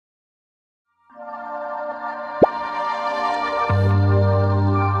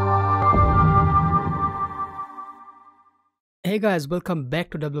Hey guys, welcome back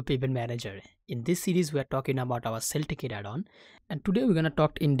to WP Event Manager. In this series, we are talking about our sale ticket add-on, and today we're going to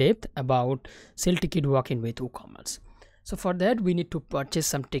talk in depth about sale ticket working with WooCommerce. So for that, we need to purchase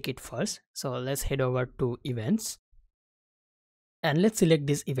some ticket first. So let's head over to events and let's select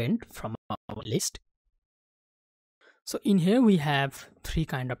this event from our list. So in here we have three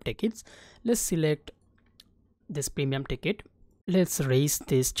kind of tickets. Let's select this premium ticket. Let's raise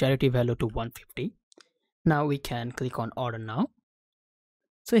this charity value to 150. Now we can click on order now.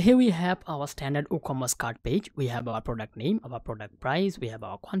 So here we have our standard WooCommerce cart page. We have our product name, our product price, we have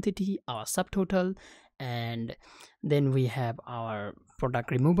our quantity, our subtotal, and then we have our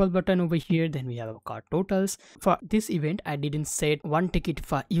product removal button over here. Then we have our cart totals. For this event, I didn't set one ticket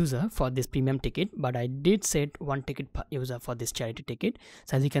per user for this premium ticket, but I did set one ticket per user for this charity ticket.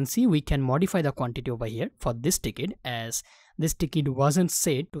 So as you can see, we can modify the quantity over here for this ticket, as this ticket wasn't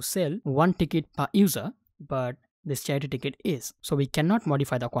set to sell one ticket per user, but this charity ticket is, so we cannot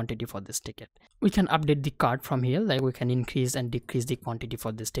modify the quantity for this ticket. We can update the cart from here, like we can increase and decrease the quantity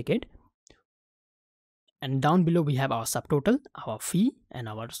for this ticket. And down below we have our subtotal, our fee, and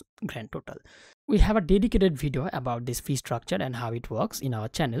our grand total. We have a dedicated video about this fee structure and how it works in our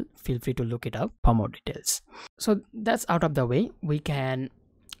channel. Feel free to look it up for more details. So that's out of the way. We can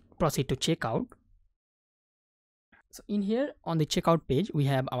proceed to checkout. So in here on the checkout page, we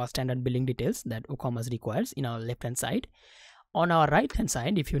have our standard billing details that WooCommerce requires in our left hand side. On our right hand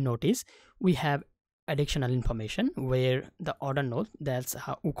side, if you notice, we have additional information where the order note, that's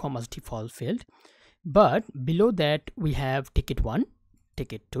how WooCommerce default field. But below that, we have ticket 1,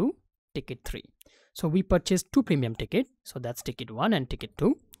 ticket 2, ticket 3. So we purchased two premium tickets. So that's ticket 1 and ticket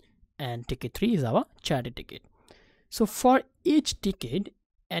 2. And ticket 3 is our charity ticket. So for each ticket,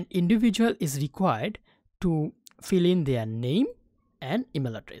 an individual is required to fill in their name and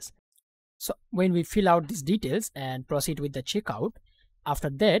email address. So when we fill out these details and proceed with the checkout, after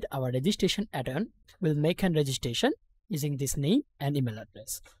that our registration add-on will make a registration using this name and email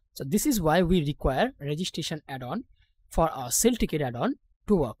address. So this is why we require registration add-on for our sale ticket add-on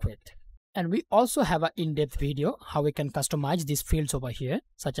to work with. And we also have an in-depth video how we can customize these fields over here,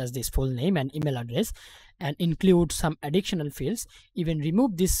 such as this full name and email address, and include some additional fields, even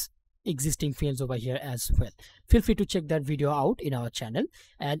remove this existing fields over here as well. Feel free to check that video out in our channel,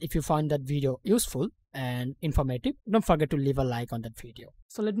 and if you find that video useful and informative, don't forget to leave a like on that video.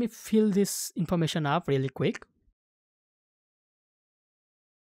 So let me fill this information up really quick.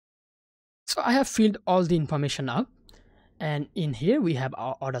 So I have filled all the information up, and in here we have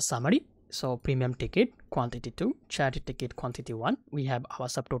our order summary. So premium ticket quantity 2, charity ticket quantity 1, we have our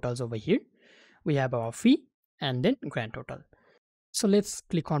subtotals over here, we have our fee, and then grand total. So let's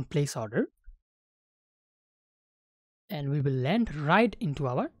click on place order, and we will land right into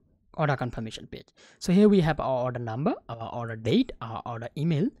our order confirmation page. So here we have our order number, our order date, our order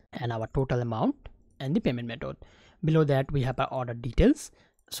email, and our total amount and the payment method. Below that we have our order details.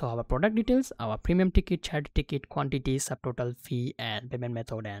 So our product details, our premium ticket, charity ticket, quantity, subtotal, fee, and payment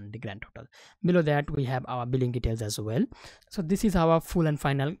method, and the grand total. Below that we have our billing details as well. So this is our full and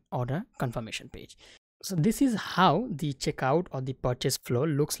final order confirmation page. So this is how the checkout or the purchase flow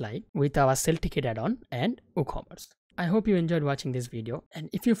looks like with our sale ticket add-on and WooCommerce. I hope you enjoyed watching this video, and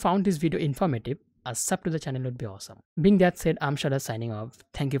if you found this video informative, a sub to the channel would be awesome. Being that said, I'm Shada signing off.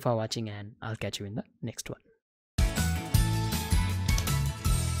 Thank you for watching, and I'll catch you in the next one.